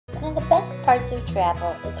of the best parts of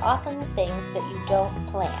travel is often the things that you don't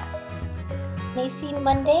plan. May seem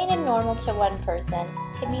mundane and normal to one person,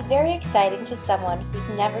 can be very exciting to someone who's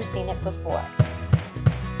never seen it before.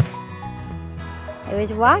 I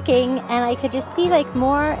was walking and I could just see like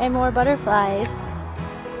more and more butterflies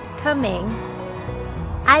coming.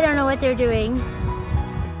 I don't know what they're doing.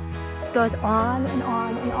 This goes on and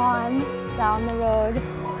on and on down the road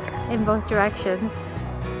in both directions.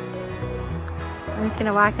 I'm just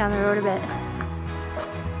gonna walk down the road a bit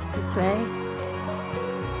this way.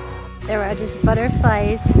 There are just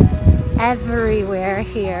butterflies everywhere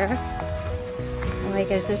here. Oh my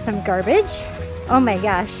gosh, there's some garbage. Oh my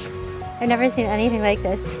gosh, I've never seen anything like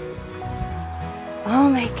this. Oh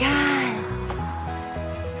my god.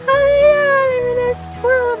 Oh my god, I'm in a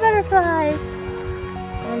swirl of butterflies.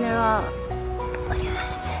 And they're all, look at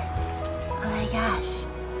this. Oh my gosh.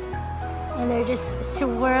 And they're just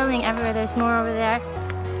swirling everywhere. There's more over there.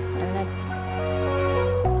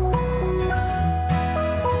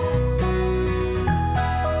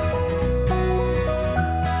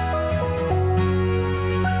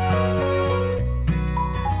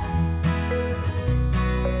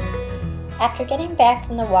 After getting back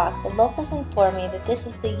from the walk, the locals informed me that this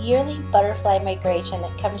is the yearly butterfly migration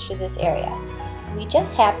that comes through this area. So we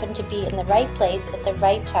just happened to be in the right place at the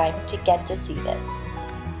right time to get to see this.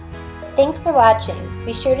 Thanks for watching.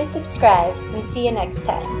 Be sure to subscribe and see you next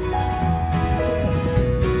time.